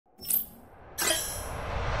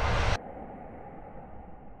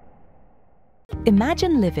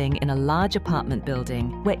Imagine living in a large apartment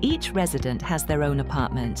building where each resident has their own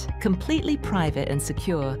apartment, completely private and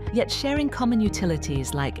secure, yet sharing common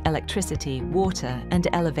utilities like electricity, water, and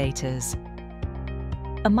elevators.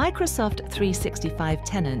 A Microsoft 365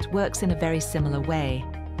 tenant works in a very similar way.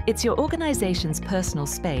 It's your organization's personal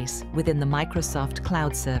space within the Microsoft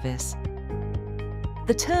Cloud Service.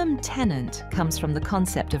 The term tenant comes from the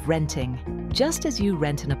concept of renting. Just as you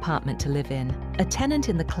rent an apartment to live in, a tenant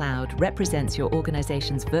in the cloud represents your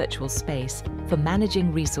organization's virtual space for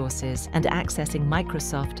managing resources and accessing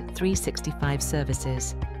Microsoft 365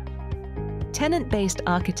 services. Tenant-based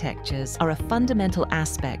architectures are a fundamental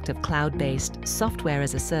aspect of cloud-based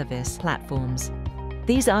software-as-a-service platforms.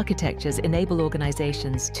 These architectures enable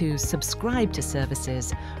organizations to subscribe to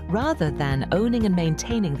services rather than owning and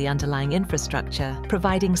maintaining the underlying infrastructure,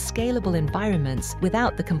 providing scalable environments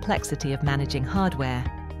without the complexity of managing hardware.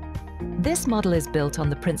 This model is built on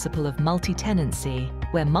the principle of multi-tenancy,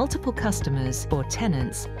 where multiple customers or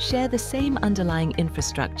tenants share the same underlying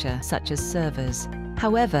infrastructure, such as servers.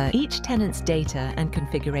 However, each tenant's data and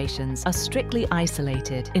configurations are strictly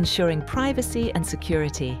isolated, ensuring privacy and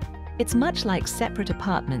security. It's much like separate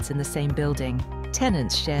apartments in the same building.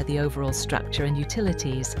 Tenants share the overall structure and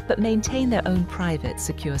utilities, but maintain their own private,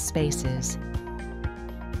 secure spaces.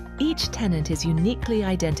 Each tenant is uniquely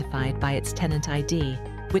identified by its tenant ID,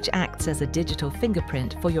 which acts as a digital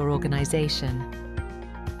fingerprint for your organization.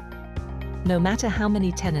 No matter how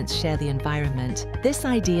many tenants share the environment, this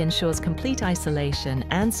ID ensures complete isolation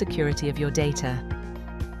and security of your data.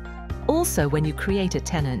 Also, when you create a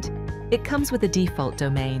tenant, it comes with a default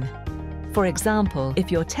domain. For example, if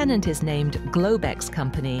your tenant is named Globex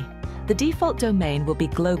Company, the default domain will be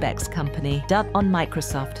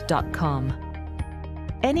globexcompany.onmicrosoft.com.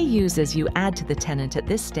 Any users you add to the tenant at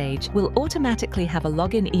this stage will automatically have a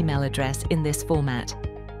login email address in this format: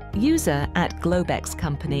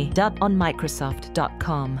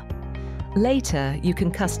 user@globexcompany.onmicrosoft.com. Later, you can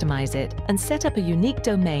customize it and set up a unique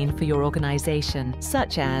domain for your organization,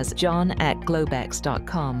 such as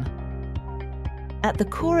john@globex.com. At the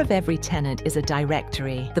core of every tenant is a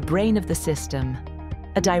directory, the brain of the system.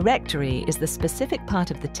 A directory is the specific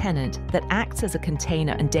part of the tenant that acts as a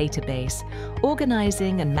container and database,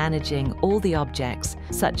 organizing and managing all the objects,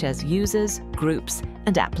 such as users, groups,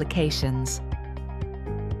 and applications.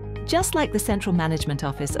 Just like the central management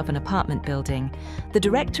office of an apartment building, the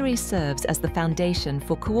directory serves as the foundation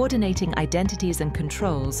for coordinating identities and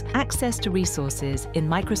controls, access to resources in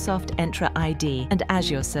Microsoft Entra ID and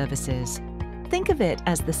Azure services. Think of it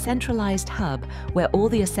as the centralized hub where all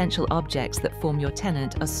the essential objects that form your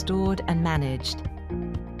tenant are stored and managed.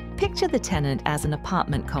 Picture the tenant as an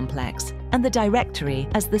apartment complex and the directory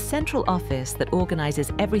as the central office that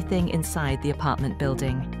organizes everything inside the apartment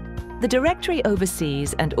building. The directory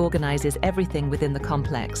oversees and organizes everything within the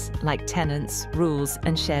complex, like tenants, rules,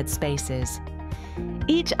 and shared spaces.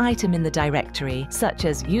 Each item in the directory, such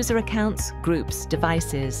as user accounts, groups,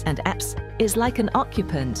 devices, and apps, is like an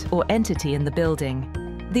occupant or entity in the building.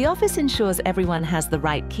 The office ensures everyone has the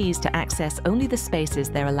right keys to access only the spaces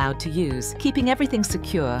they're allowed to use, keeping everything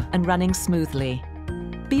secure and running smoothly.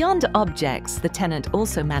 Beyond objects, the tenant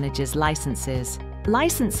also manages licenses.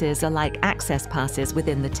 Licenses are like access passes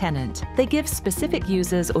within the tenant. They give specific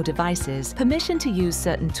users or devices permission to use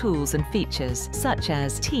certain tools and features, such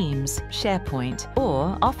as Teams, SharePoint,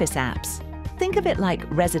 or Office apps. Think of it like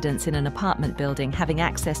residents in an apartment building having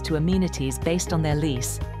access to amenities based on their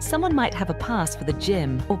lease. Someone might have a pass for the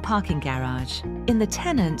gym or parking garage. In the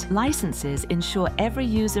tenant, licenses ensure every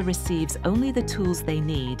user receives only the tools they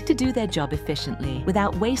need to do their job efficiently,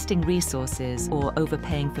 without wasting resources or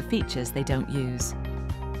overpaying for features they don't use.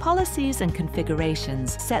 Policies and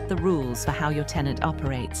configurations set the rules for how your tenant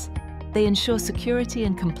operates. They ensure security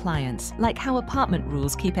and compliance, like how apartment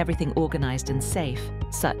rules keep everything organized and safe,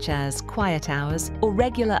 such as quiet hours or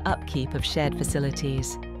regular upkeep of shared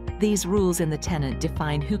facilities. These rules in the tenant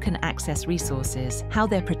define who can access resources, how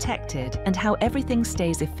they're protected, and how everything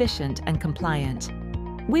stays efficient and compliant.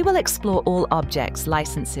 We will explore all objects,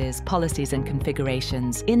 licenses, policies, and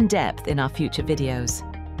configurations in depth in our future videos.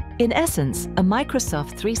 In essence, a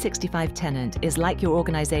Microsoft 365 tenant is like your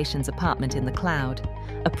organization's apartment in the cloud,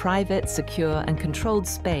 a private, secure, and controlled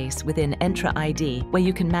space within Entra ID where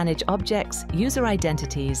you can manage objects, user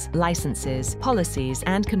identities, licenses, policies,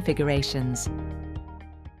 and configurations.